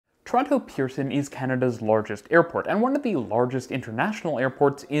Toronto Pearson is Canada's largest airport and one of the largest international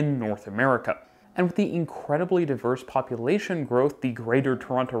airports in North America. And with the incredibly diverse population growth the Greater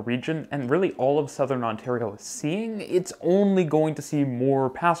Toronto region and really all of Southern Ontario is seeing, it's only going to see more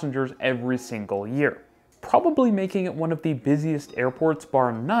passengers every single year, probably making it one of the busiest airports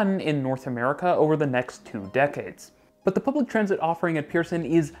bar none in North America over the next 2 decades. But the public transit offering at Pearson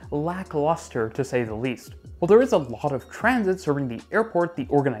is lackluster, to say the least. While there is a lot of transit serving the airport, the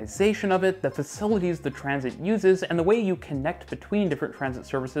organization of it, the facilities the transit uses, and the way you connect between different transit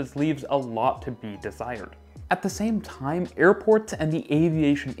services leaves a lot to be desired. At the same time, airports and the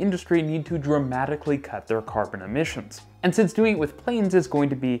aviation industry need to dramatically cut their carbon emissions. And since doing it with planes is going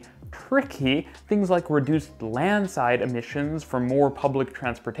to be tricky, things like reduced landside emissions from more public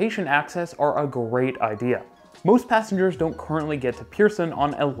transportation access are a great idea. Most passengers don't currently get to Pearson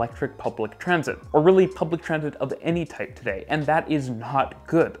on electric public transit, or really public transit of any type today, and that is not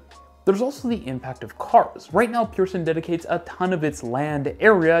good. There's also the impact of cars. Right now, Pearson dedicates a ton of its land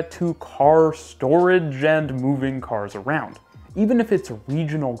area to car storage and moving cars around. Even if its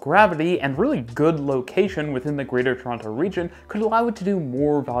regional gravity and really good location within the Greater Toronto region could allow it to do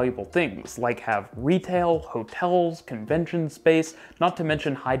more valuable things, like have retail, hotels, convention space, not to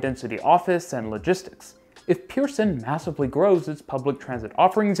mention high-density office and logistics. If Pearson massively grows its public transit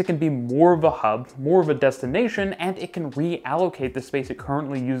offerings, it can be more of a hub, more of a destination, and it can reallocate the space it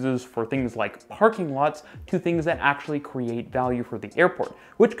currently uses for things like parking lots to things that actually create value for the airport,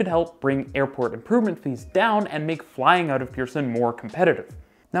 which could help bring airport improvement fees down and make flying out of Pearson more competitive.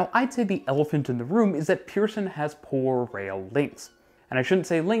 Now, I'd say the elephant in the room is that Pearson has poor rail links. And I shouldn't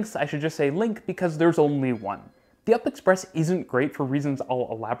say links, I should just say link because there's only one. The Up Express isn't great for reasons I'll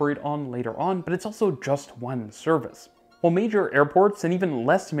elaborate on later on, but it's also just one service. While major airports and even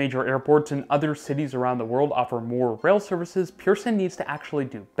less major airports in other cities around the world offer more rail services, Pearson needs to actually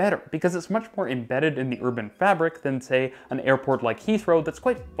do better because it's much more embedded in the urban fabric than, say, an airport like Heathrow that's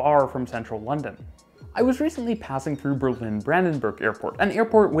quite far from central London. I was recently passing through Berlin-Brandenburg Airport, an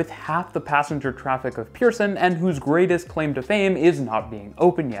airport with half the passenger traffic of Pearson and whose greatest claim to fame is not being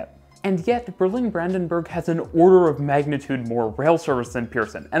open yet. And yet, Berlin-Brandenburg has an order of magnitude more rail service than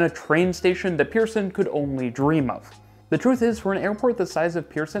Pearson, and a train station that Pearson could only dream of. The truth is, for an airport the size of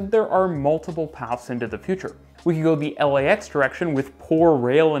Pearson, there are multiple paths into the future. We could go the LAX direction with poor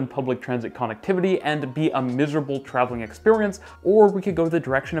rail and public transit connectivity and be a miserable traveling experience, or we could go the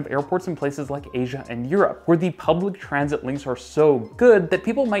direction of airports in places like Asia and Europe, where the public transit links are so good that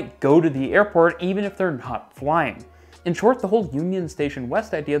people might go to the airport even if they're not flying. In short, the whole Union Station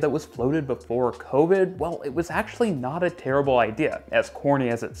West idea that was floated before COVID, well, it was actually not a terrible idea, as corny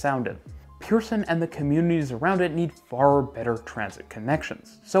as it sounded. Pearson and the communities around it need far better transit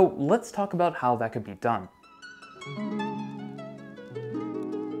connections. So let's talk about how that could be done.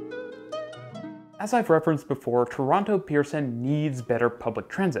 As I've referenced before, Toronto Pearson needs better public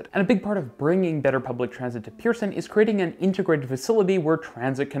transit, and a big part of bringing better public transit to Pearson is creating an integrated facility where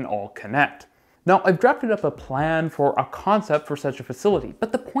transit can all connect. Now, I've drafted up a plan for a concept for such a facility,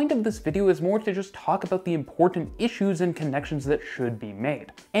 but the point of this video is more to just talk about the important issues and connections that should be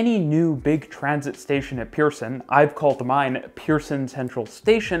made. Any new big transit station at Pearson, I've called mine Pearson Central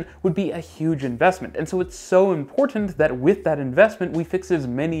Station, would be a huge investment, and so it's so important that with that investment we fix as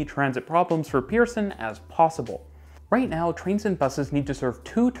many transit problems for Pearson as possible. Right now, trains and buses need to serve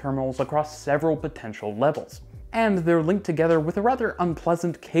 2 terminals across several potential levels, and they're linked together with a rather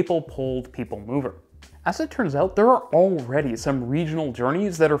unpleasant cable-pulled people mover. As it turns out, there are already some regional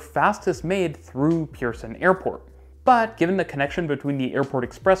journeys that are fastest made through Pearson Airport. But given the connection between the Airport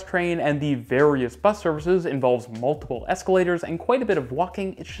Express train and the various bus services involves multiple escalators and quite a bit of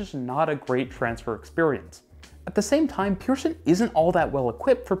walking, it's just not a great transfer experience. At the same time, Pearson isn't all that well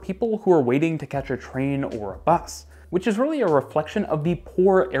equipped for people who are waiting to catch a train or a bus, which is really a reflection of the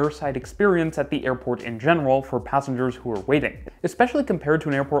poor airside experience at the airport in general for passengers who are waiting. Especially compared to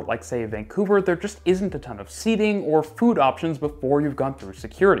an airport like, say, Vancouver, there just isn't a ton of seating or food options before you've gone through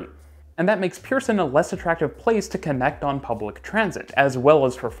security. And that makes Pearson a less attractive place to connect on public transit, as well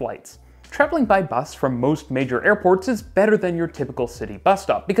as for flights. Traveling by bus from most major airports is better than your typical city bus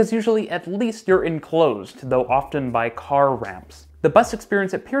stop, because usually at least you're enclosed, though often by car ramps. The bus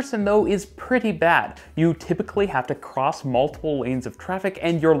experience at Pearson, though, is pretty bad. You typically have to cross multiple lanes of traffic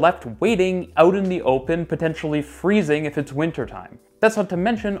and you're left waiting out in the open, potentially freezing if it's wintertime. That's not to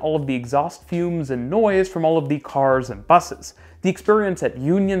mention all of the exhaust fumes and noise from all of the cars and buses. The experience at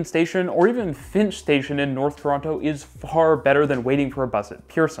Union Station or even Finch Station in North Toronto is far better than waiting for a bus at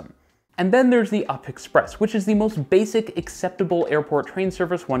Pearson. And then there's the Up Express, which is the most basic, acceptable airport train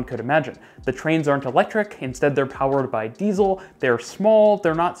service one could imagine. The trains aren't electric, instead they're powered by diesel, they're small,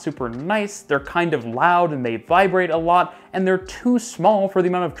 they're not super nice, they're kind of loud and they vibrate a lot, and they're too small for the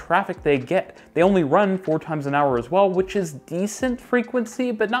amount of traffic they get. They only run 4 times an hour as well, which is decent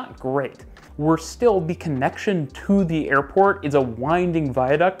frequency, but not great. Worse still, the connection to the airport is a winding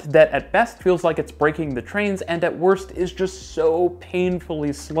viaduct that at best feels like it's breaking the trains and at worst is just so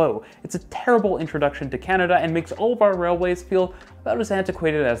painfully slow. It's a terrible introduction to Canada and makes all of our railways feel about as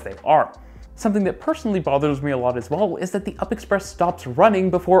antiquated as they are. Something that personally bothers me a lot as well is that the Up Express stops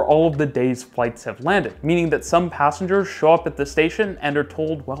running before all of the day's flights have landed, meaning that some passengers show up at the station and are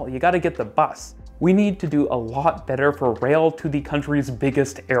told, well, you gotta get the bus. We need to do a lot better for rail to the country's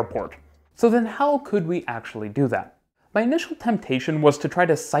biggest airport. So then how could we actually do that? My initial temptation was to try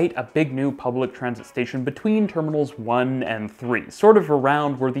to site a big new public transit station between terminals 1 and 3, sort of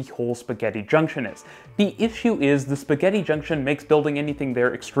around where the whole Spaghetti Junction is. The issue is the Spaghetti Junction makes building anything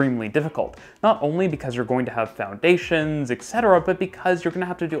there extremely difficult, not only because you're going to have foundations, etc., but because you're going to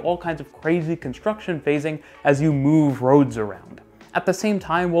have to do all kinds of crazy construction phasing as you move roads around. At the same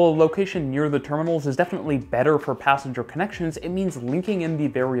time, while a location near the terminals is definitely better for passenger connections, it means linking in the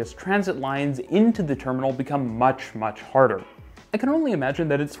various transit lines into the terminal become much, much harder. I can only imagine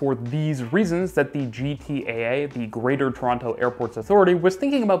that it's for these reasons that the GTAA, the Greater Toronto Airports Authority, was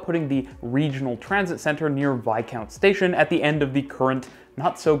thinking about putting the Regional Transit Centre near Viscount Station at the end of the current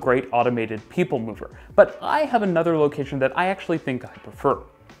not-so-great automated people mover. But I have another location that I actually think I prefer.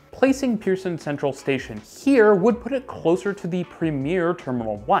 Placing Pearson Central Station here would put it closer to the premier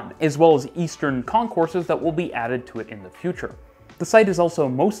Terminal 1, as well as eastern concourses that will be added to it in the future. The site is also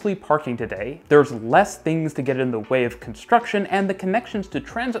mostly parking today, there's less things to get in the way of construction, and the connections to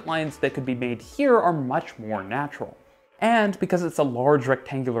transit lines that could be made here are much more natural. And because it's a large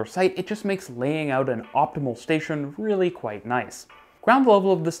rectangular site, it just makes laying out an optimal station really quite nice. Ground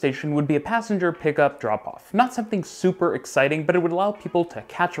level of the station would be a passenger pickup drop-off. Not something super exciting, but it would allow people to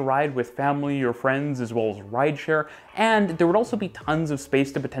catch a ride with family or friends as well as rideshare, and there would also be tons of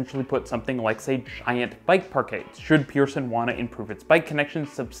space to potentially put something like, say, giant bike parkades, should Pearson want to improve its bike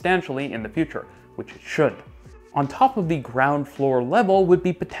connections substantially in the future, which it should. On top of the ground floor level would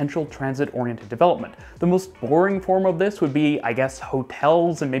be potential transit-oriented development. The most boring form of this would be, I guess,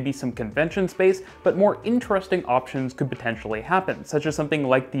 hotels and maybe some convention space, but more interesting options could potentially happen, such as something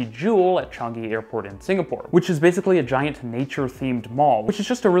like the Jewel at Changi Airport in Singapore, which is basically a giant nature-themed mall, which is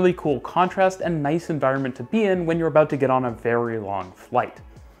just a really cool contrast and nice environment to be in when you're about to get on a very long flight.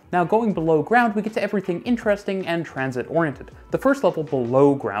 Now, going below ground, we get to everything interesting and transit-oriented. The first level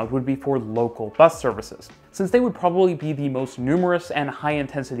below ground would be for local bus services, since they would probably be the most numerous and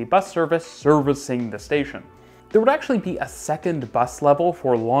high-intensity bus service servicing the station. There would actually be a second bus level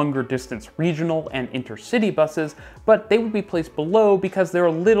for longer distance regional and intercity buses, but they would be placed below because they're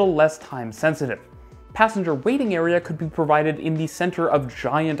a little less time sensitive. Passenger waiting area could be provided in the center of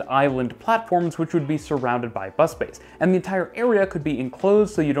giant island platforms which would be surrounded by bus bays, and the entire area could be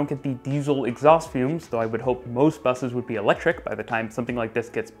enclosed so you don't get the diesel exhaust fumes, though I would hope most buses would be electric by the time something like this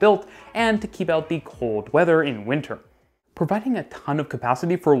gets built, and to keep out the cold weather in winter. Providing a ton of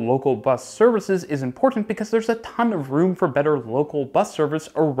capacity for local bus services is important because there's a ton of room for better local bus service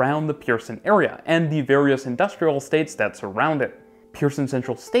around the Pearson area and the various industrial estates that surround it. Pearson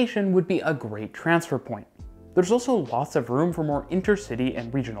Central Station would be a great transfer point. There's also lots of room for more intercity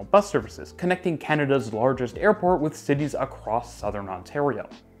and regional bus services, connecting Canada's largest airport with cities across southern Ontario.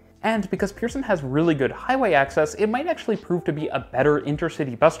 And because Pearson has really good highway access, it might actually prove to be a better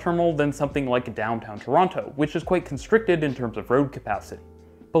intercity bus terminal than something like downtown Toronto, which is quite constricted in terms of road capacity.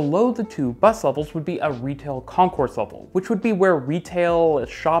 Below the two bus levels would be a retail concourse level, which would be where retail,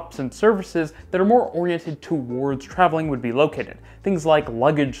 shops, and services that are more oriented towards traveling would be located, things like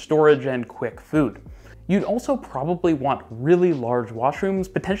luggage storage and quick food. You'd also probably want really large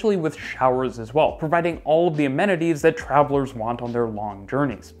washrooms, potentially with showers as well, providing all of the amenities that travelers want on their long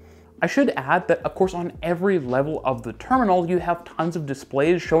journeys. I should add that, of course, on every level of the terminal, you have tons of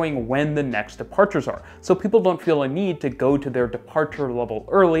displays showing when the next departures are, so people don't feel a need to go to their departure level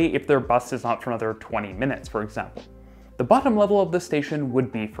early if their bus is not for another 20 minutes, for example. The bottom level of the station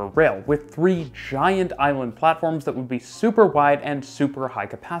would be for rail, with 3 giant island platforms that would be super wide and super high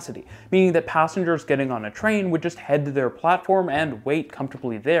capacity, meaning that passengers getting on a train would just head to their platform and wait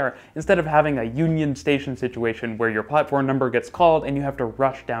comfortably there, instead of having a Union Station situation where your platform number gets called and you have to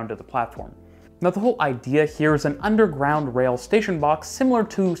rush down to the platform. Now the whole idea here is an underground rail station box similar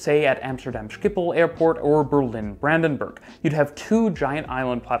to, say, at Amsterdam Schiphol Airport or Berlin Brandenburg. You'd have two giant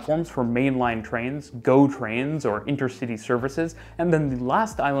island platforms for mainline trains, GO trains, or intercity services, and then the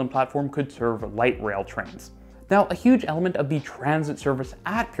last island platform could serve light rail trains. Now, a huge element of the transit service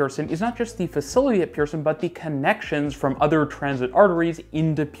at Pearson is not just the facility at Pearson, but the connections from other transit arteries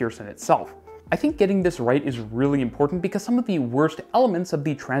into Pearson itself. I think getting this right is really important because some of the worst elements of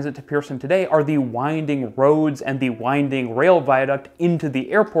the transit to Pearson today are the winding roads and the winding rail viaduct into the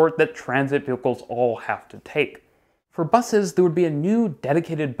airport that transit vehicles all have to take. For buses, there would be a new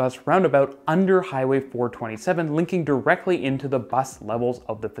dedicated bus roundabout under Highway 427 linking directly into the bus levels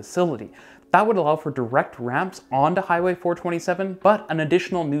of the facility. That would allow for direct ramps onto Highway 427, but an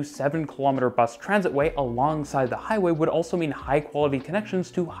additional new 7-kilometer bus transitway alongside the highway would also mean high-quality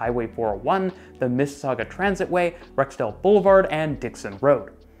connections to Highway 401, the Mississauga Transitway, Rexdale Boulevard, and Dixon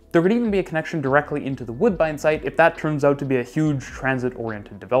Road. There could even be a connection directly into the Woodbine site if that turns out to be a huge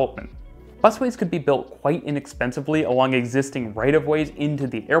transit-oriented development. Busways could be built quite inexpensively along existing right-of-ways into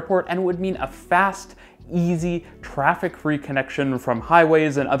the airport, and it would mean a fast, easy, traffic-free connection from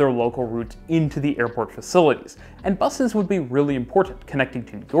highways and other local routes into the airport facilities. And buses would be really important, connecting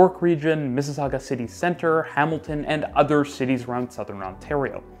to York Region, Mississauga City Centre, Hamilton, and other cities around southern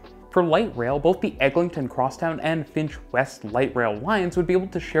Ontario. For light rail, both the Eglinton Crosstown and Finch West light rail lines would be able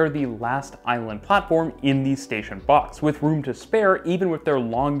to share the last island platform in the station box, with room to spare even with their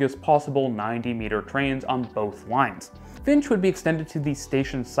longest possible 90-meter trains on both lines. Finch would be extended to the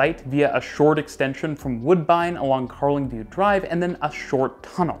station site via a short extension from Woodbine along Carlingview Drive and then a short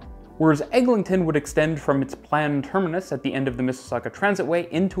tunnel, whereas Eglinton would extend from its planned terminus at the end of the Mississauga Transitway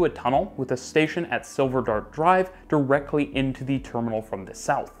into a tunnel with a station at Silver Dart Drive directly into the terminal from the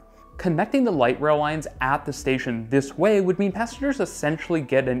south. Connecting the light rail lines at the station this way would mean passengers essentially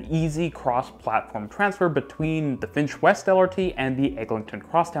get an easy cross-platform transfer between the Finch West LRT and the Eglinton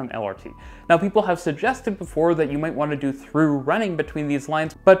Crosstown LRT. Now, people have suggested before that you might want to do through running between these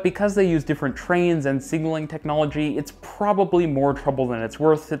lines, but because they use different trains and signaling technology, it's probably more trouble than it's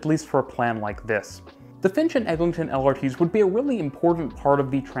worth, at least for a plan like this. The Finch and Eglinton LRTs would be a really important part of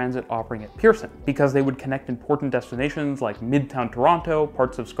the transit offering at Pearson, because they would connect important destinations like Midtown Toronto,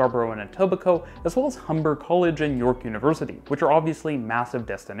 parts of Scarborough and Etobicoke, as well as Humber College and York University, which are obviously massive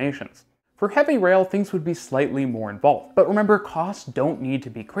destinations. For heavy rail, things would be slightly more involved, but remember, costs don't need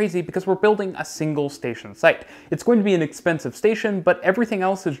to be crazy because we're building a single station site. It's going to be an expensive station, but everything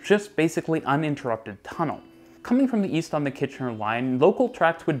else is just basically uninterrupted tunnel. Coming from the east on the Kitchener line, local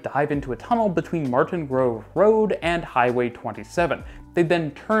tracks would dive into a tunnel between Martin Grove Road and Highway 27. They'd then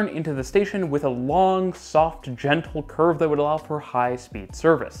turn into the station with a long, soft, gentle curve that would allow for high-speed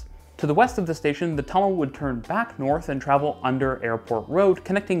service. To the west of the station, the tunnel would turn back north and travel under Airport Road,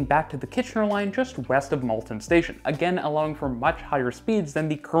 connecting back to the Kitchener line just west of Malton Station, again allowing for much higher speeds than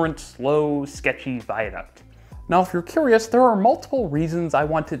the current slow, sketchy viaduct. Now, if you're curious, there are multiple reasons I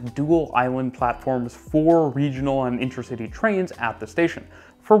wanted dual island platforms for regional and intercity trains at the station.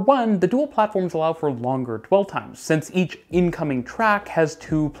 For one, the dual platforms allow for longer dwell times, since each incoming track has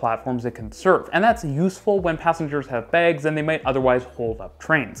two platforms it can serve, and that's useful when passengers have bags and they might otherwise hold up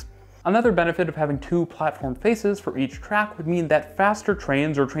trains. Another benefit of having two platform faces for each track would mean that faster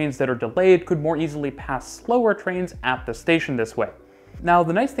trains or trains that are delayed could more easily pass slower trains at the station this way. Now,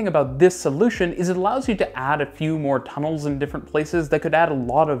 the nice thing about this solution is it allows you to add a few more tunnels in different places that could add a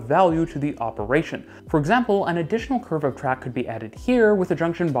lot of value to the operation. For example, an additional curve of track could be added here with a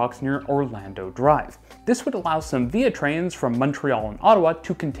junction box near Orlando Drive. This would allow some VIA trains from Montreal and Ottawa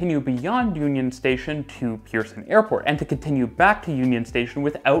to continue beyond Union Station to Pearson Airport, and to continue back to Union Station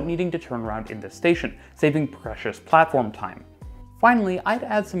without needing to turn around in the station, saving precious platform time. Finally, I'd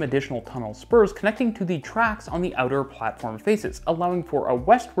add some additional tunnel spurs connecting to the tracks on the outer platform faces, allowing for a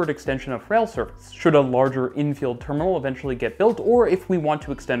westward extension of rail service, should a larger infield terminal eventually get built, or if we want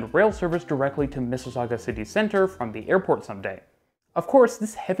to extend rail service directly to Mississauga City Centre from the airport someday. Of course,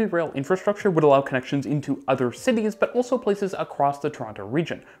 this heavy rail infrastructure would allow connections into other cities, but also places across the Toronto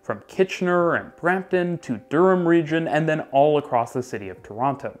region, from Kitchener and Brampton to Durham region, and then all across the city of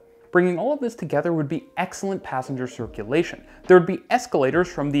Toronto. Bringing all of this together would be excellent passenger circulation. There would be escalators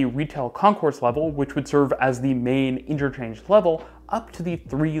from the retail concourse level, which would serve as the main interchange level, up to the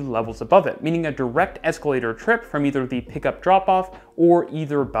 3 levels above it, meaning a direct escalator trip from either the pickup drop-off or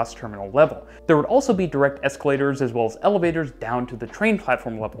either bus terminal level. There would also be direct escalators as well as elevators down to the train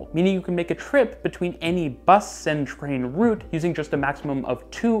platform level, meaning you can make a trip between any bus and train route using just a maximum of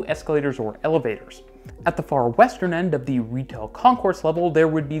 2 escalators or elevators. At the far western end of the retail concourse level, there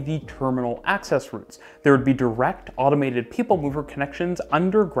would be the terminal access routes. There would be direct automated people mover connections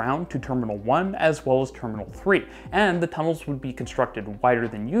underground to Terminal 1 as well as Terminal 3, and the tunnels would be constructed wider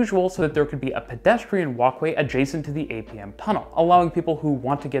than usual so that there could be a pedestrian walkway adjacent to the APM tunnel, allowing people who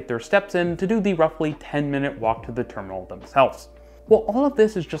want to get their steps in to do the roughly 10-minute walk to the terminal themselves. While all of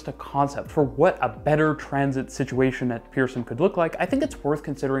this is just a concept for what a better transit situation at Pearson could look like, I think it's worth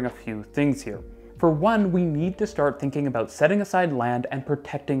considering a few things here. For one, we need to start thinking about setting aside land and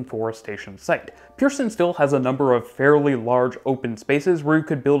protecting for a station site. Pearson still has a number of fairly large open spaces where you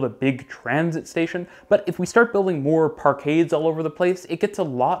could build a big transit station, but if we start building more parkades all over the place, it gets a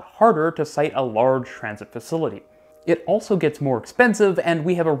lot harder to site a large transit facility. It also gets more expensive, and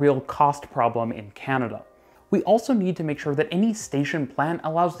we have a real cost problem in Canada. We also need to make sure that any station plan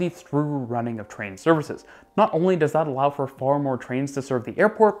allows the through running of train services. Not only does that allow for far more trains to serve the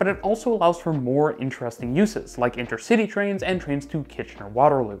airport, but it also allows for more interesting uses, like intercity trains and trains to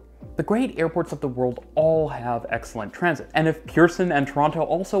Kitchener-Waterloo. The great airports of the world all have excellent transit, and if Pearson and Toronto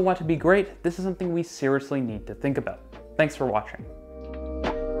also want to be great, this is something we seriously need to think about. Thanks for watching.